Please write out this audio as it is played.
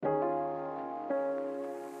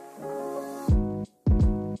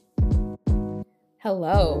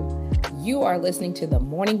Hello, you are listening to the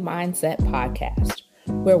Morning Mindset Podcast,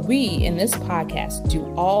 where we in this podcast do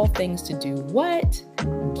all things to do what?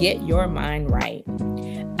 Get your mind right.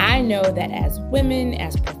 I know that as women,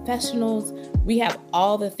 as professionals, we have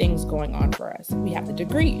all the things going on for us. We have the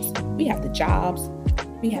degrees, we have the jobs,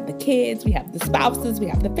 we have the kids, we have the spouses, we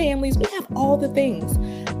have the families, we have all the things.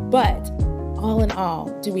 But all in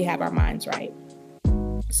all, do we have our minds right?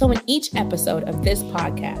 So in each episode of this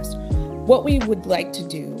podcast, what we would like to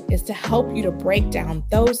do is to help you to break down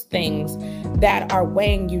those things that are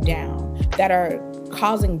weighing you down, that are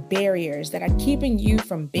causing barriers, that are keeping you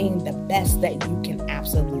from being the best that you can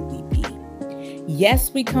absolutely be.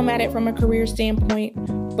 Yes, we come at it from a career standpoint,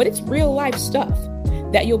 but it's real life stuff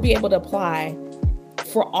that you'll be able to apply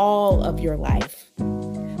for all of your life.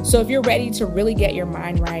 So if you're ready to really get your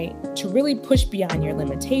mind right, to really push beyond your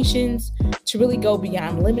limitations, to really go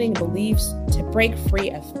beyond limiting beliefs, to break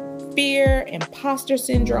free of fear, imposter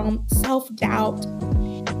syndrome, self-doubt,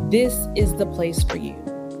 this is the place for you.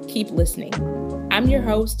 Keep listening. I'm your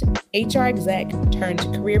host, HR exec turned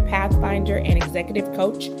career pathfinder and executive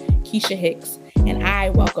coach, Keisha Hicks, and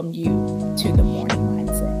I welcome you to the Morning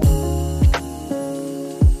Mindset.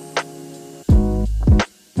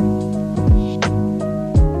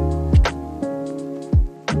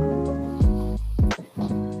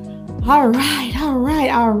 All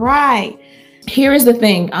right. Here is the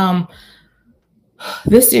thing.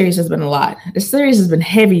 This series has been a lot. This series has been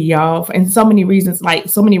heavy, y'all, and so many reasons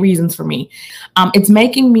for me. It's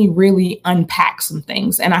making me really unpack some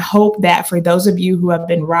things. And I hope that for those of you who have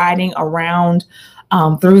been riding around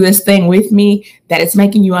through this thing with me, that it's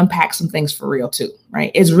making you unpack some things for real too,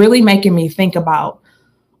 right? It's really making me think about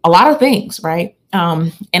a lot of things, right?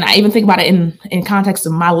 And I even think about it in context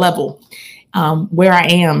of my level, where I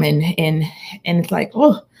am. And it's like,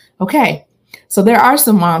 oh, okay. So there are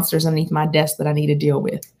some monsters underneath my desk that I need to deal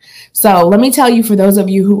with. So let me tell you, for those of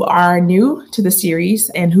you who are new to the series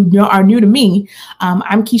and who are new to me,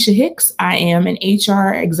 I'm Keisha Hicks. I am an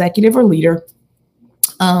HR executive or leader.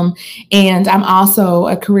 And I'm also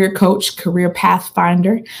a career coach, career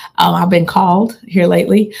pathfinder. I've been called here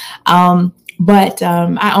lately. But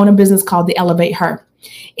I own a business called The Elevate Her.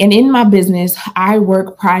 And in my business, I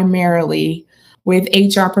work primarily with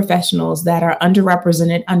HR professionals that are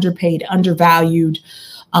underrepresented, underpaid, undervalued,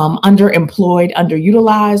 underemployed,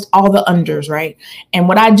 underutilized, all the unders, right? And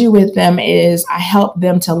what I do with them is I help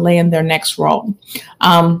them to land their next role.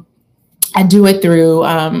 I do it through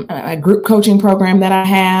a group coaching program that I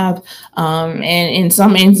have. And in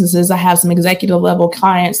some instances, I have some executive level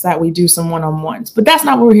clients that we do some one-on-ones, but that's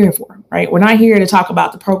not what we're here for, right? We're not here to talk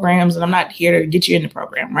about the programs, and I'm not here to get you in the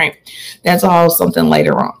program, right? That's all something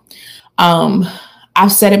later on.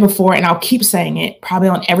 I've said it before and I'll keep saying it probably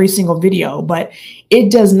on every single video, but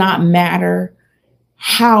it does not matter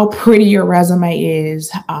how pretty your resume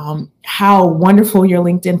is, how wonderful your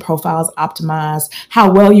LinkedIn profile is optimized,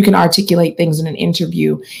 how well you can articulate things in an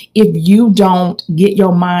interview. If you don't get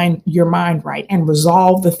your mind right and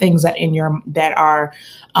resolve the things that are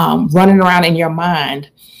running around in your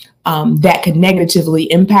mind that could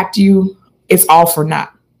negatively impact you, it's all for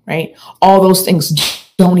naught, right? All those things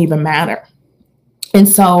don't even matter. And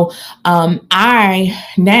so I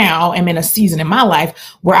now am in a season in my life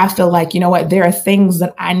where I feel like, you know what, there are things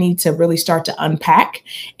that I need to really start to unpack.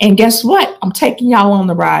 And guess what? I'm taking y'all on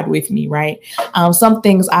the ride with me, right? Some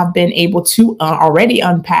things I've been able to already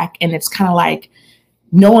unpack. And it's kind of like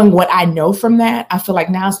knowing what I know from that. I feel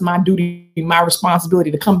like now it's my duty, my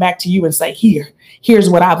responsibility to come back to you and say, here's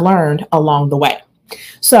what I've learned along the way.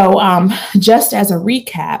 So just as a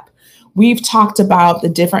recap, we've talked about the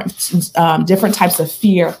different types of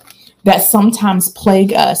fear that sometimes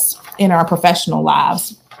plague us in our professional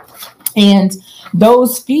lives. And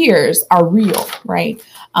those fears are real, right?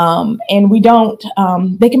 And we don't,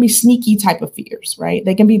 they can be sneaky type of fears, right?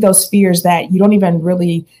 They can be those fears that you don't even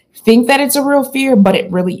really think that it's a real fear, but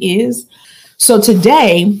it really is. So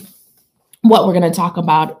today, what we're going to talk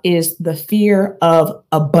about is the fear of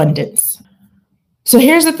abundance. So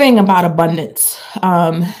here's the thing about abundance.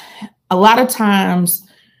 A lot of times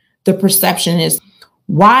the perception is,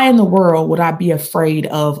 why in the world would I be afraid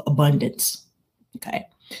of abundance? Okay.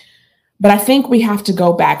 But I think we have to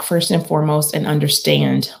go back first and foremost and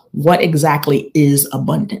understand what exactly is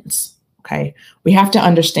abundance. Okay. We have to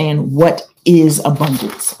understand what is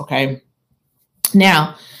abundance. Okay.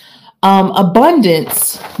 Now,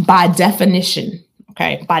 abundance by definition,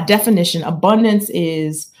 abundance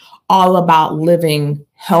is all about living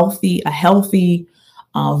a healthy,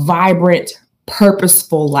 vibrant,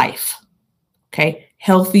 purposeful life. Okay.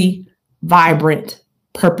 Healthy, vibrant,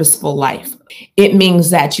 purposeful life. It means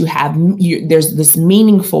that there's this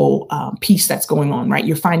meaningful piece that's going on, right?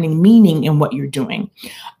 You're finding meaning in what you're doing.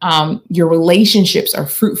 Your relationships are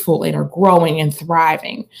fruitful and are growing and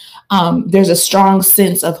thriving. There's a strong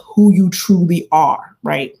sense of who you truly are,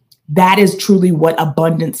 right? That is truly what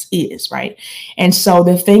abundance is, right? And so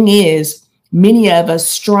the thing is, many of us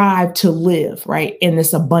strive to live, right, in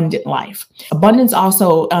this abundant life. Abundance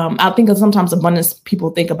also, I think of sometimes abundance, people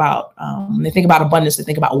think about, they think about abundance, they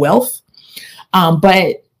think about wealth,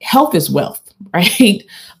 but health is wealth, right?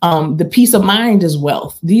 The peace of mind is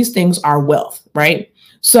wealth. These things are wealth, right?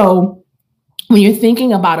 So when you're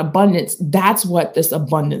thinking about abundance, that's what this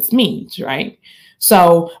abundance means, right?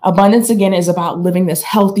 So abundance, again, is about living this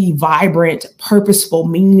healthy, vibrant, purposeful,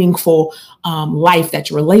 meaningful life, that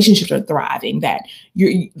your relationships are thriving, that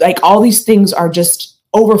you're like all these things are just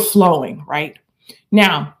overflowing, right?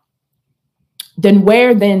 Now, then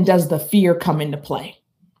where then does the fear come into play,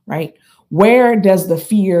 right? Where does the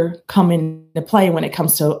fear come into play when it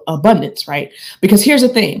comes to abundance, right? Because here's the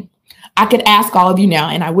thing. I could ask all of you now,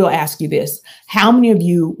 and I will ask you this. How many of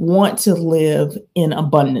you want to live in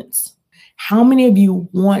abundance? How many of you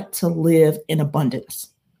want to live in abundance?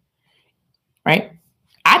 Right?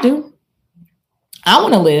 I do. I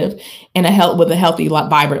want to live in with a healthy,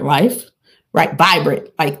 vibrant life, right? Vibrant,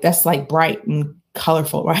 like that's like bright and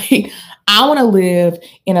colorful, right? I want to live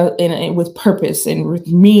with purpose and with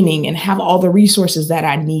meaning and have all the resources that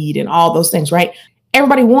I need and all those things, right?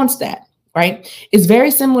 Everybody wants that, right? It's very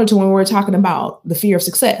similar to when we're talking about the fear of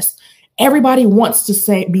success. Everybody wants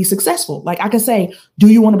to be successful. Like I could say, do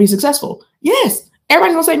you want to be successful? Yes.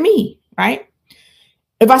 Everybody's going to say me, right?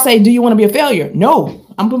 If I say, do you want to be a failure? No,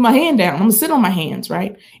 I'm putting my hand down. I'm going to sit on my hands,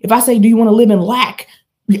 right? If I say, do you want to live in lack?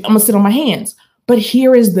 I'm going to sit on my hands. But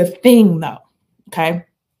here is the thing though. Okay.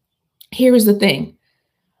 Here is the thing.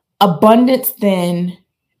 Abundance then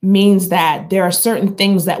means that there are certain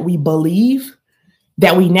things that we believe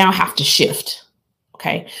that we now have to shift.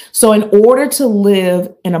 Okay. So in order to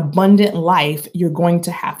live an abundant life, you're going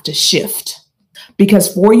to have to shift,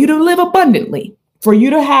 because for you to live abundantly, for you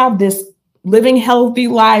to have this living healthy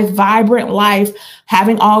life, vibrant life,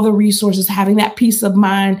 having all the resources, having that peace of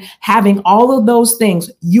mind, having all of those things,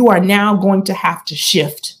 you are now going to have to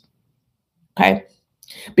shift. Okay.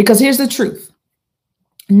 Because here's the truth.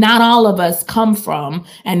 Not all of us come from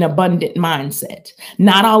an abundant mindset.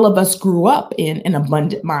 Not all of us grew up in an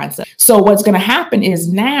abundant mindset. So what's going to happen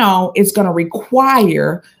is now it's going to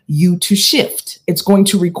require you to shift. It's going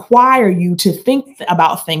to require you to think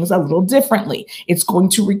about things a little differently. It's going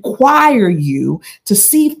to require you to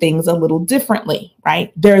see things a little differently,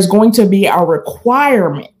 right? There's going to be a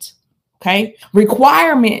requirement. Okay.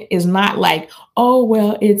 Requirement is not like, oh,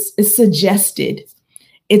 well, it's suggested.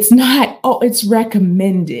 It's not, oh, it's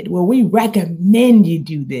recommended. Well, we recommend you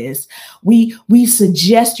do this. We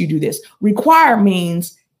suggest you do this. Require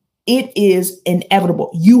means it is inevitable.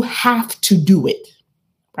 You have to do it,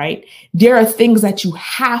 right? There are things that you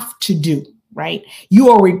have to do, right?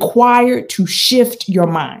 You are required to shift your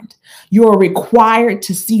mind. You are required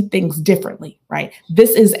to see things differently, right?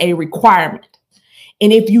 This is a requirement.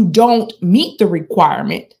 And if you don't meet the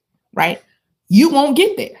requirement, right, you won't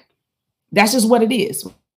get there. That's just what it is.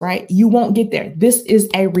 Right? You won't get there. This is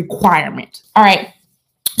a requirement. All right.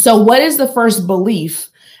 So what is the first belief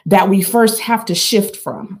that we first have to shift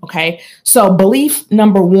from? Okay. So belief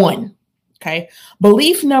number one. Okay.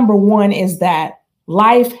 Belief number one is that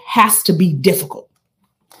life has to be difficult.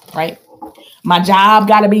 Right? My job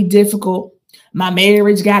got to be difficult. My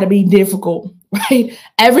marriage got to be difficult. Right?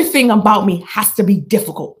 Everything about me has to be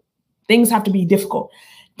difficult. Things have to be difficult.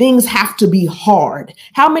 Things have to be hard.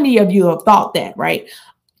 How many of you have thought that, right?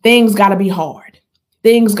 Things got to be hard.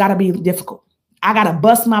 Things got to be difficult. I got to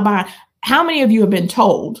bust my behind. How many of you have been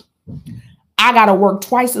told I got to work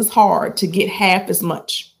twice as hard to get half as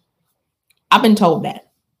much? I've been told that,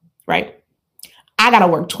 right? I got to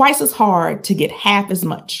work twice as hard to get half as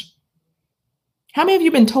much. How many of you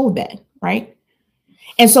have been told that, right?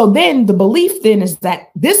 And so then the belief then is that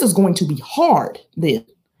this is going to be hard. Then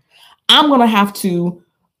I'm going to have to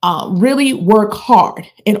really work hard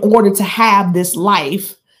in order to have this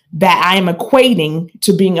life that I am equating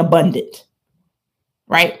to being abundant,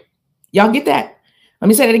 right? Y'all get that? Let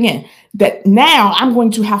me say that again, that now I'm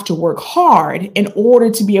going to have to work hard in order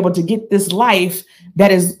to be able to get this life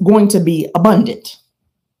that is going to be abundant.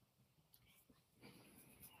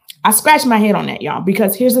 I scratched my head on that, y'all,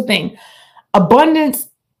 because here's the thing. Abundance,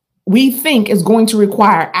 we think, is going to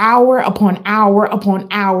require hour upon hour upon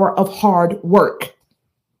hour of hard work.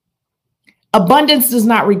 Abundance does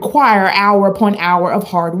not require hour upon hour of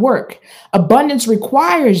hard work. Abundance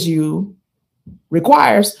requires you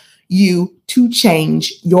requires you to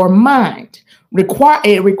change your mind.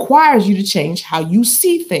 It requires you to change how you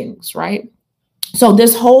see things, right? So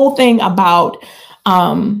this whole thing about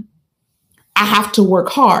I have to work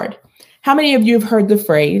hard. How many of you have heard the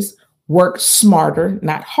phrase, work smarter,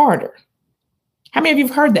 not harder? How many of you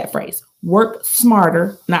have heard that phrase? Work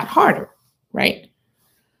smarter, not harder, right?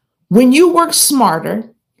 When you work smarter,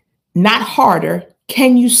 not harder,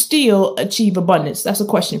 can you still achieve abundance? That's a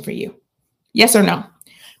question for you. Yes or no?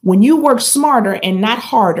 When you work smarter and not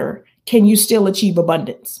harder, can you still achieve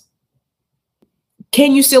abundance?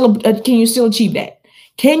 Can you still achieve that?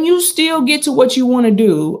 Can you still get to what you want to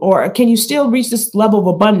do? Or can you still reach this level of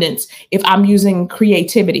abundance if I'm using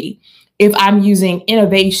creativity, if I'm using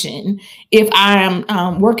innovation, if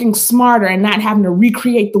I'm working smarter and not having to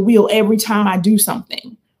recreate the wheel every time I do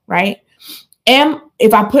something, right? And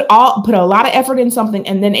if I put a lot of effort in something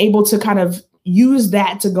and then able to kind of use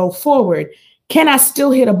that to go forward, can I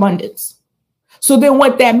still hit abundance? So then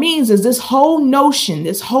what that means is this whole notion,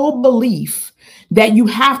 this whole belief that you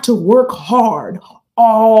have to work hard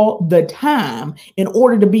all the time in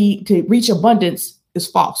order to reach abundance is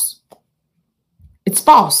false. It's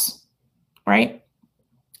false, right?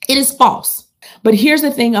 It is false. But here's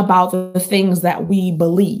the thing about the things that we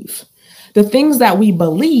believe. The things that we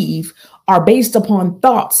believe are based upon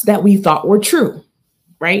thoughts that we thought were true,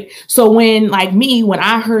 right? So when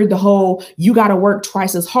I heard the whole, you got to work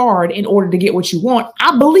twice as hard in order to get what you want,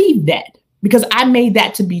 I believed that because I made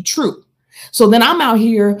that to be true. So then I'm out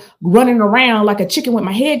here running around like a chicken with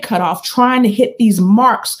my head cut off, trying to hit these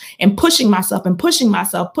marks and pushing myself because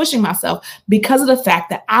of the fact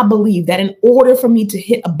that I believe that in order for me to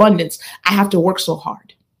hit abundance, I have to work so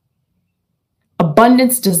hard.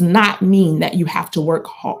 Abundance does not mean that you have to work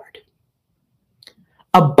hard.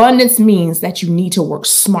 Abundance means that you need to work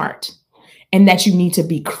smart and that you need to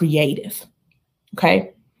be creative.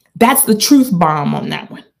 Okay. That's the truth bomb on that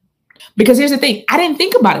one. Because here's the thing. I didn't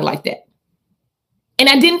think about it like that. And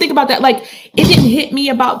I didn't think about that. Like, it didn't hit me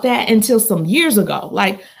about that until some years ago.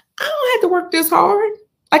 Like, I don't have to work this hard.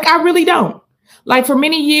 Like, I really don't. Like, for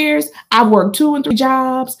many years, I've worked 2 and 3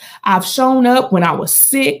 jobs. I've shown up when I was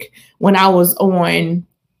sick, when I was on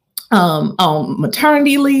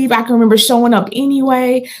maternity leave. I can remember showing up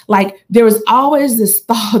anyway. Like, there was always this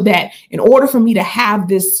thought that in order for me to have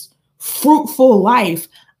this fruitful life,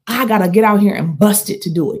 I got to get out here and bust it to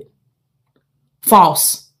do it.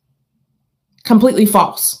 False. Completely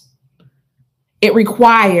false. It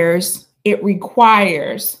requires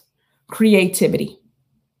creativity.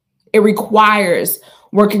 It requires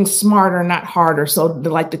working smarter, not harder. So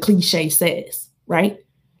like the cliche says, right?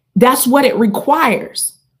 That's what it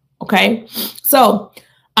requires. Okay. So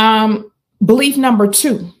belief number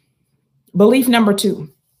two.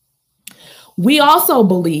 We also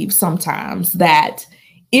believe sometimes that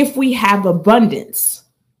if we have abundance,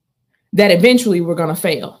 that eventually we're going to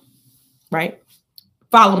fail. Right?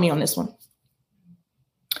 Follow me on this one.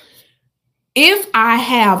 If I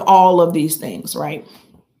have all of these things, right,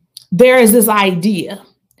 there is this idea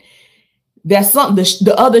that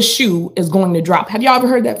the other shoe is going to drop. Have y'all ever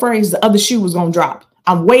heard that phrase? The other shoe is going to drop.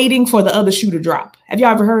 I'm waiting for the other shoe to drop. Have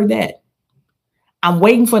y'all ever heard that? I'm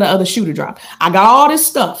waiting for the other shoe to drop. I got all this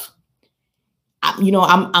stuff.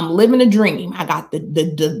 I'm living a dream. I got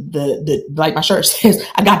the like my shirt says,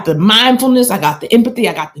 I got the mindfulness, I got the empathy,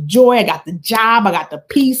 I got the joy, I got the job, I got the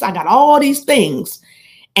peace, I got all these things.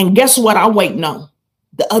 And guess what? I'm waiting on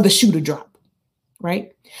the other shoe to drop,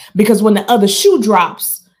 right? Because when the other shoe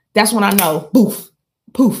drops, that's when I know,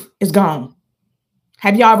 poof, it's gone.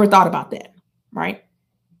 Have y'all ever thought about that, right?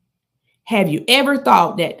 Have you ever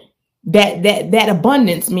thought that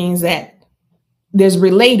abundance means that there's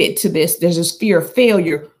related to this, there's this fear of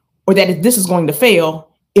failure, or that this is going to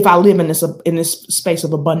fail if I live in this space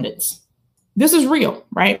of abundance? This is real,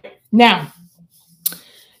 right? Now,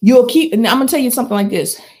 and I'm gonna tell you something like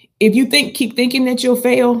this. If you keep thinking that you'll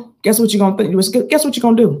fail, guess what you're gonna think? Guess what you're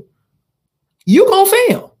gonna do? You're gonna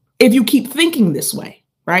fail if you keep thinking this way,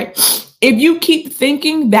 right? If you keep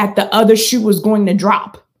thinking that the other shoe is going to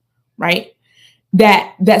drop, right?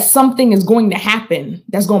 That something is going to happen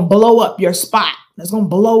that's going to blow up your spot, that's going to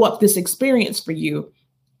blow up this experience for you,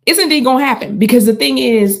 it's indeed going to happen. Because the thing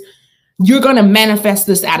is, you're going to manifest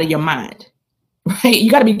this out of your mind, right?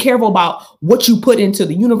 You got to be careful about what you put into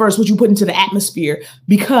the universe, what you put into the atmosphere,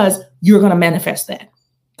 because you're going to manifest that,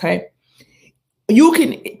 okay?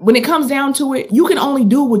 When it comes down to it, you can only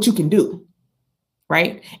do what you can do,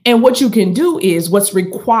 right? And what you can do is what's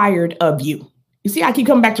required of you. You see, I keep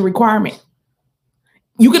coming back to requirement.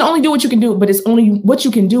 You can only do what you can do, but it's only what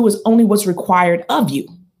you can do is only what's required of you,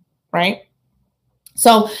 right?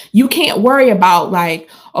 So you can't worry about like,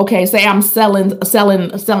 okay, say I'm selling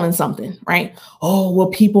something, right? Oh, will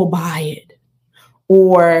people buy it?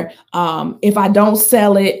 Or if I don't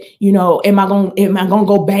sell it, am I gonna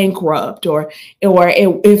go bankrupt?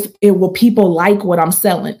 If it will people like what I'm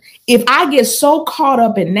selling? If I get so caught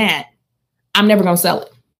up in that, I'm never gonna sell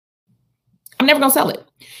it. I'm never gonna sell it.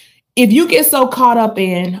 If you get so caught up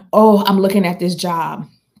in, oh, I'm looking at this job,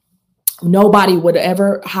 nobody would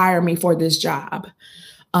ever hire me for this job.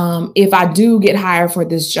 If I do get hired for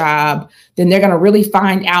this job, then they're going to really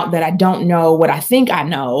find out that I don't know what I think I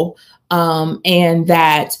know, and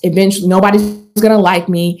that eventually nobody's going to like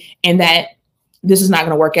me, and that this is not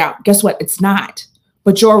going to work out. Guess what? It's not.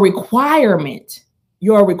 But your requirement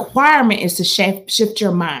is to shift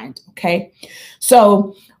your mind. Okay.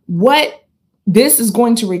 So what this is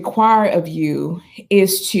going to require of you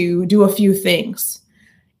is to do a few things.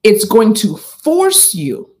 It's going to force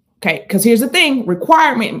you. Okay, because here's the thing,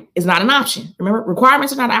 requirement is not an option. Remember,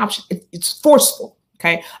 requirements are not an option. It's forceful,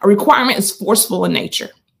 okay? A requirement is forceful in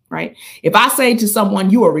nature, right? If I say to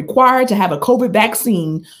someone, you are required to have a COVID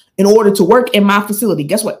vaccine in order to work in my facility,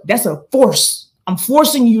 guess what? That's a force. I'm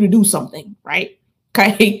forcing you to do something, right?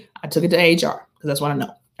 Okay, I took it to HR because that's what I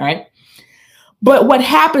know, all right? But what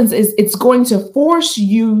happens is it's going to force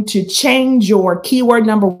you to change your keyword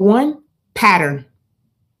number one, pattern.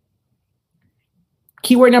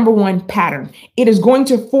 Keyword number one, pattern. It is going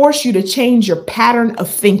to force you to change your pattern of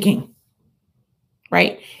thinking,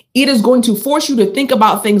 right? It is going to force you to think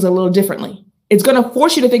about things a little differently. It's going to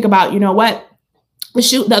force you to think about, you know what?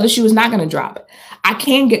 The other shoe is not going to drop. I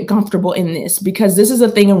can get comfortable in this because this is a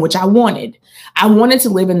thing in which I wanted. I wanted to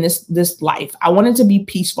live in this life. I wanted to be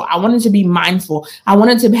peaceful. I wanted to be mindful. I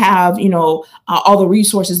wanted to have, all the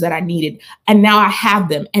resources that I needed. And now I have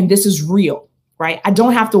them. And this is real. Right? I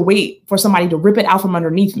don't have to wait for somebody to rip it out from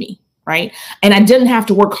underneath me, right? And I didn't have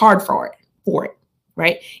to work hard for it,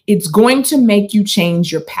 right? It's going to make you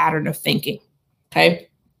change your pattern of thinking, okay?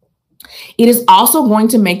 It is also going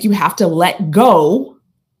to make you have to let go,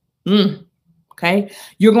 okay?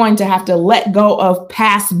 You're going to have to let go of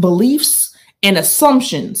past beliefs and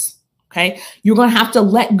assumptions, okay? You're going to have to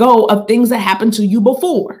let go of things that happened to you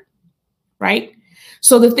before, right?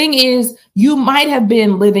 So the thing is, you might have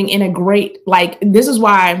been living in a great, this is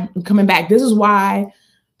why I'm coming back. This is why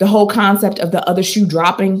the whole concept of the other shoe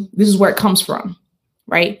dropping, this is where it comes from,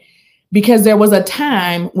 right? Because there was a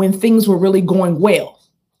time when things were really going well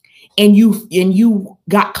and you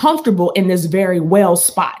got comfortable in this very well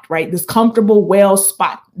spot, right? This comfortable, well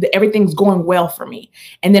spot that everything's going well for me.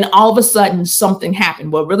 And then all of a sudden something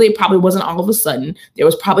happened. Well, really, it probably wasn't all of a sudden. There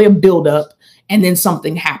was probably a buildup. And then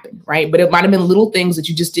something happened, right? But it might have been little things that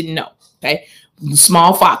you just didn't know, okay?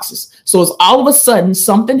 Small foxes. So it's all of a sudden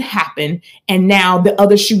something happened and now the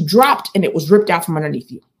other shoe dropped and it was ripped out from underneath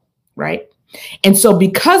you, right? And so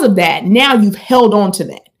because of that, now you've held on to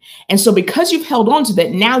that. And so because you've held on to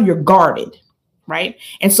that, now you're guarded, right?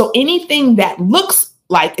 And so anything that looks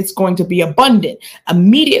like it's going to be abundant,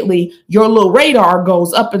 immediately your little radar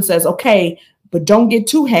goes up and says, okay, but don't get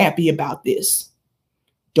too happy about this.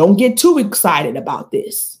 Don't get too excited about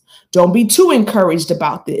this. Don't be too encouraged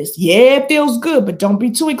about this. Yeah, it feels good, but don't be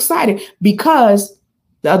too excited because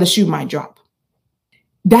the other shoe might drop.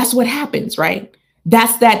 That's what happens, right?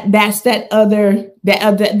 That's that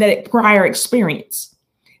prior experience.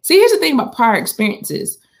 See, here's the thing about prior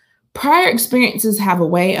experiences. Prior experiences have a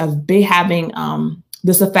way of having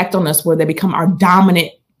this effect on us where they become our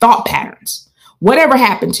dominant thought patterns. Whatever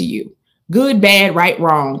happened to you, good, bad, right,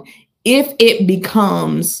 wrong, if it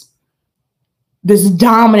becomes this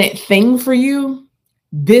dominant thing for you,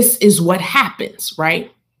 this is what happens,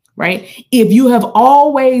 right? Right? If you have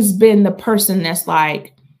always been the person that's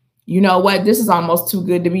like, you know what, this is almost too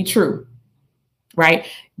good to be true, right?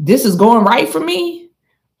 This is going right for me.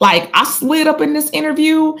 Like I slid up in this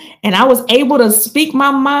interview and I was able to speak my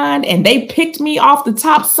mind and they picked me off the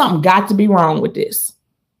top. Something got to be wrong with this.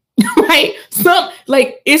 Right?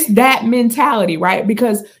 It's that mentality, right?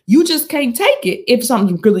 Because you just can't take it if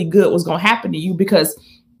something really good was going to happen to you because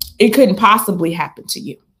it couldn't possibly happen to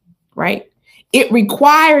you, right? It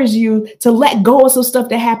requires you to let go of some stuff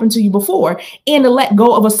that happened to you before and to let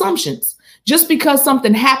go of assumptions. Just because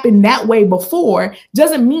something happened that way before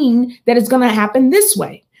doesn't mean that it's going to happen this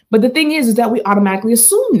way. But the thing is that we automatically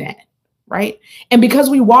assume that. Right. And because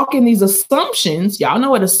we walk in these assumptions, y'all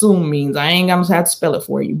know what assume means. I ain't going to have to spell it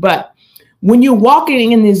for you. But when you're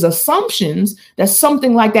walking in these assumptions that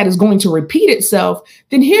something like that is going to repeat itself,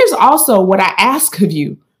 then here's also what I ask of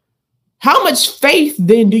you. How much faith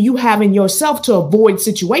then do you have in yourself to avoid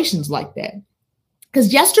situations like that?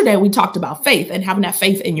 Because yesterday we talked about faith and having that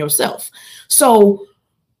faith in yourself. So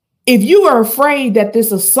If you are afraid that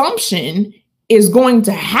this assumption is going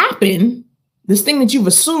to happen, this thing that you've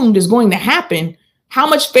assumed is going to happen, how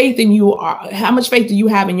much faith do you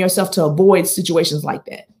have in yourself to avoid situations like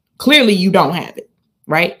that? Clearly you don't have it,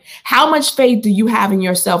 right? How much faith do you have in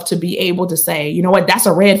yourself to be able to say, you know what, that's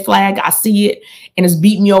a red flag. I see it and it's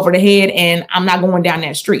beating me over the head and I'm not going down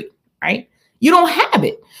that street, right? You don't have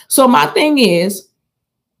it. So my thing is,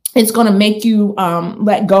 it's going to make you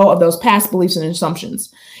let go of those past beliefs and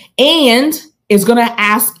assumptions. And it's going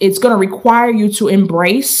to require you to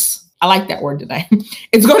embrace, I like that word today.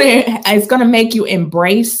 It's going to make you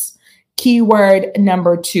embrace keyword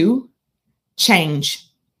number 2, change.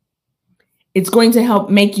 It's going to help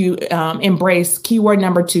make you embrace keyword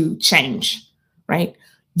number 2, change, right?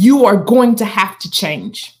 You are going to have to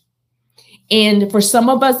change. And for some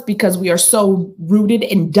of us, because we are so rooted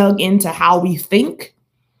and dug into how we think,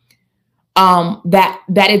 that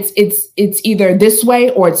it's either this way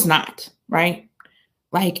or it's not, right?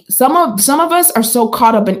 Like some of us are so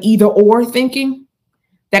caught up in either or thinking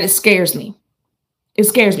that it scares me. It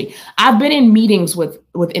scares me. I've been in meetings with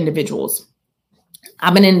individuals.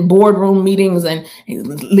 I've been in boardroom meetings and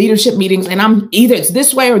leadership meetings, and I'm either it's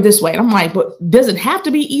this way or this way. And I'm like, but does it have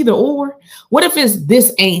to be either or? What if it's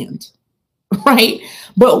this and? Right?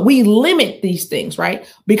 But we limit these things, right?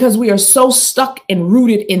 Because we are so stuck and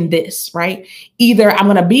rooted in this, right? Either I'm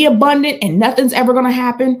going to be abundant and nothing's ever going to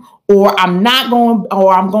happen, or I'm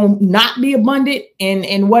going to not be abundant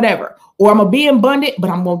and whatever, or I'm going to be abundant, but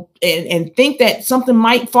I'm going to and think that something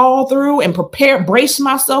might fall through and brace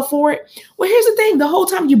myself for it. Well, here's the thing. The whole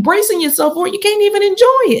time you're bracing yourself for it, you can't even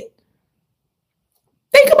enjoy it.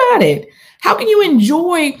 Think about it. How can you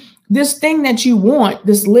enjoy this thing that you want,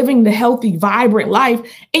 this living the healthy, vibrant life,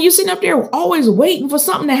 and you're sitting up there always waiting for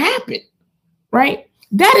something to happen, right?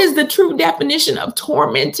 That is the true definition of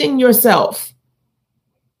tormenting yourself.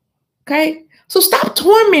 Okay? So stop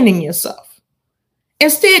tormenting yourself.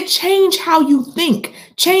 Instead, change how you think,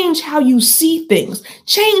 change how you see things,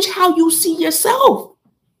 change how you see yourself,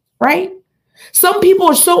 right? Some people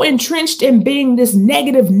are so entrenched in being this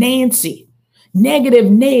negative Nancy, negative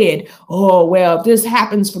Ned. Oh, well, if this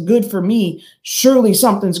happens for good for me, surely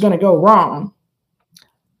something's going to go wrong.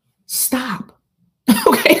 Stop.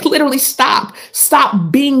 Okay, literally stop.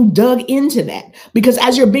 Stop being dug into that. Because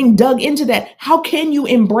as you're being dug into that, how can you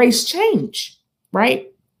embrace change, right?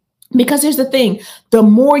 Because here's the thing. The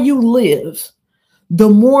more you live, the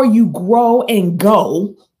more you grow and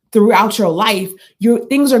go throughout your life,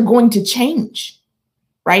 things are going to change.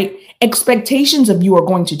 Right? Expectations of you are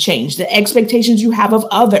going to change. The expectations you have of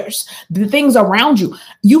others, the things around you,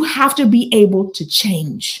 you have to be able to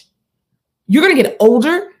change. You're going to get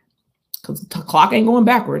older because the clock ain't going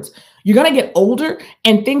backwards. You're going to get older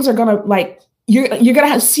and things are going to you're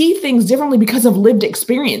going to see things differently because of lived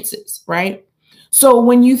experiences, right? So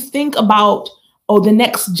when you think about, the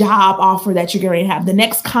next job offer that you're going to have, the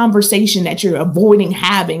next conversation that you're avoiding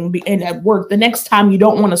having at work, the next time you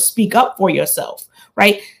don't want to speak up for yourself,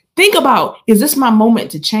 right? Think about, is this my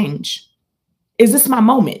moment to change? Is this my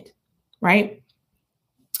moment? Right?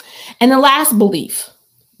 And the last belief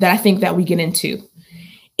that I think that we get into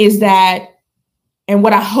is that, and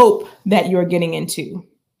what I hope that you're getting into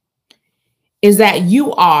is that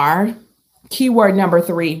you are, keyword number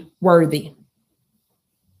 3, worthy.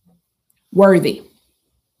 Worthy.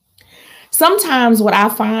 Sometimes what I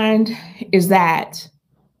find is that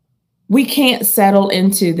we can't settle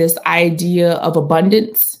into this idea of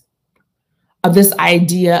abundance, of this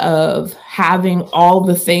idea of having all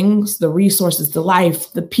the things, the resources, the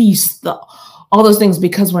life, the peace, all those things,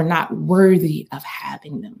 because we're not worthy of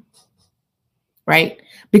having them, right?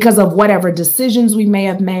 Because of whatever decisions we may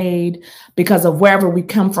have made, because of wherever we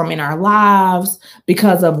come from in our lives,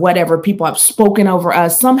 because of whatever people have spoken over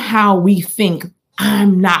us, somehow we think,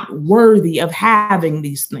 I'm not worthy of having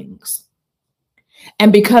these things.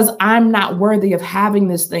 And because I'm not worthy of having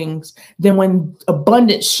these things, then when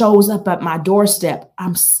abundance shows up at my doorstep,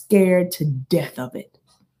 I'm scared to death of it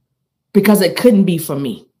because it couldn't be for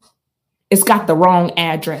me. It's got the wrong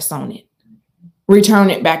address on it. Return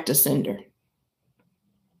it back to sender.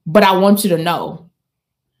 But I want you to know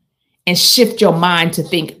and shift your mind to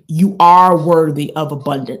think you are worthy of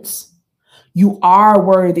abundance. You are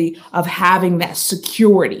worthy of having that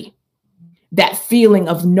security, that feeling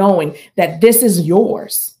of knowing that this is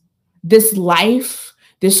yours. This life,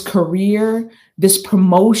 this career, this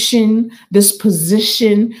promotion, this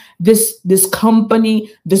position, this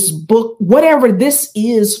company, this book, whatever this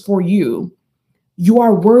is for you, you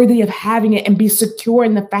are worthy of having it and be secure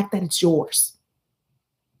in the fact that it's yours.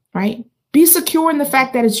 Right? Be secure in the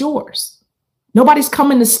fact that it's yours. Nobody's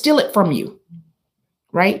coming to steal it from you.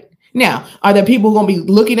 Right? Now, are there people going to be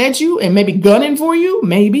looking at you and maybe gunning for you?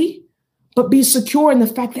 Maybe. But be secure in the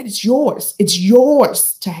fact that it's yours. It's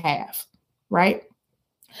yours to have, right?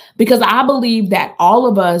 Because I believe that all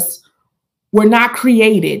of us were not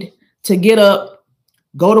created to get up,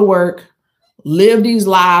 go to work, live these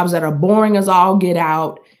lives that are boring as all get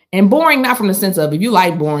out. And boring, not from the sense of if you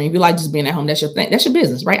like boring, if you like just being at home, that's your thing. That's your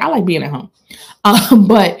business, right? I like being at home.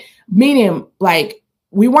 But meaning like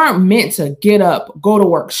we weren't meant to get up, go to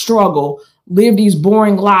work, struggle, live these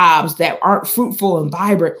boring lives that aren't fruitful and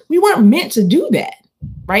vibrant. We weren't meant to do that,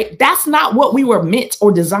 right? That's not what we were meant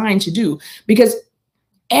or designed to do, because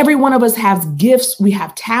every one of us has gifts, we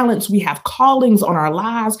have talents, we have callings on our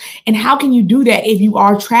lives. And how can you do that if you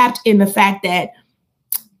are trapped in the fact that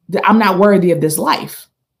I'm not worthy of this life?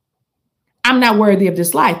 I'm not worthy of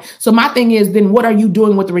this life. So my thing is, then what are you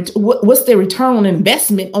doing with what's the return on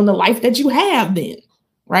investment on the life that you have then,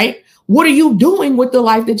 right? What are you doing with the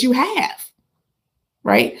life that you have?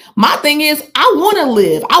 Right. My thing is, I want to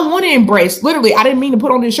live. I want to embrace. Literally, I didn't mean to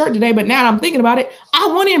put on this shirt today, but now I'm thinking about it. I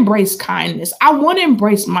want to embrace kindness. I want to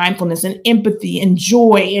embrace mindfulness and empathy and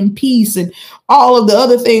joy and peace and all of the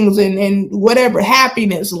other things and whatever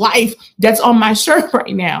happiness, life that's on my shirt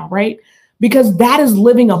right now. Right. Because that is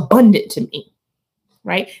living abundant to me.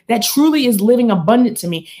 Right. That truly is living abundant to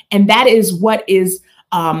me. And that is what is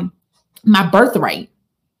my birthright,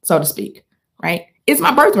 so to speak. Right. It's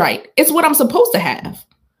my birthright. It's what I'm supposed to have.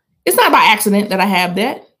 It's not by accident that I have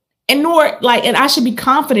that. And I should be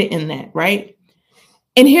confident in that, right?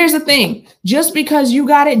 And here's the thing. Just because you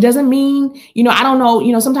got it doesn't mean, I don't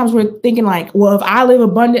know, sometimes we're thinking like, well, if I live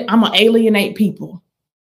abundant, I'm going to alienate people.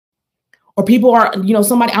 Or people are,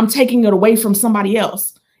 I'm taking it away from somebody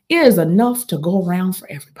else. It is enough to go around for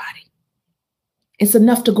everybody. It's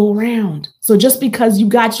enough to go around. So just because you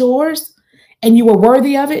got yours and you were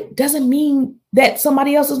worthy of it doesn't mean that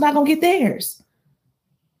somebody else is not going to get theirs.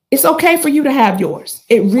 It's okay for you to have yours.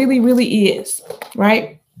 It really, really is.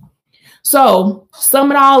 Right. So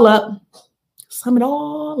sum it all up.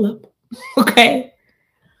 Okay.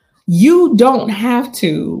 You don't have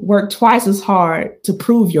to work twice as hard to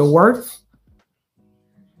prove your worth.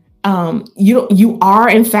 You are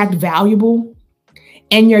in fact valuable,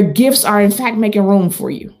 and your gifts are in fact making room for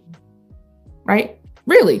you. Right.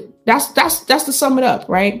 Really. That's to sum it up.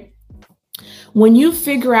 Right. When you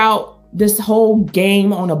figure out this whole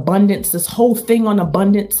game on abundance, this whole thing on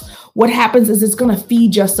abundance, what happens is it's going to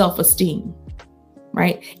feed your self-esteem,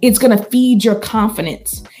 right? It's going to feed your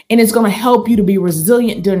confidence, and it's going to help you to be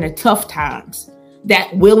resilient during the tough times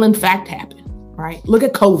that will in fact happen, right? Look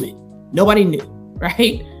at COVID. Nobody knew,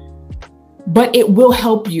 right? But it will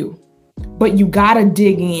help you. But you got to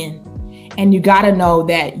dig in, and you got to know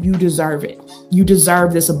that you deserve it. You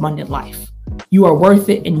deserve this abundant life. You are worth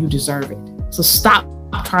it, and you deserve it. So stop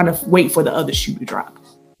trying to wait for the other shoe to drop.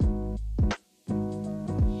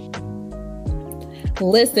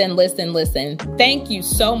 Listen. Thank you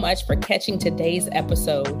so much for catching today's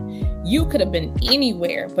episode. You could have been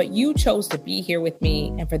anywhere, but you chose to be here with me.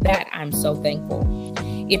 And for that, I'm so thankful.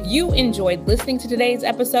 If you enjoyed listening to today's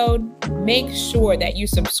episode, make sure that you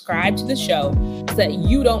subscribe to the show so that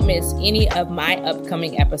you don't miss any of my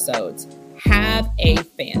upcoming episodes. Have a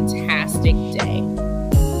fantastic day.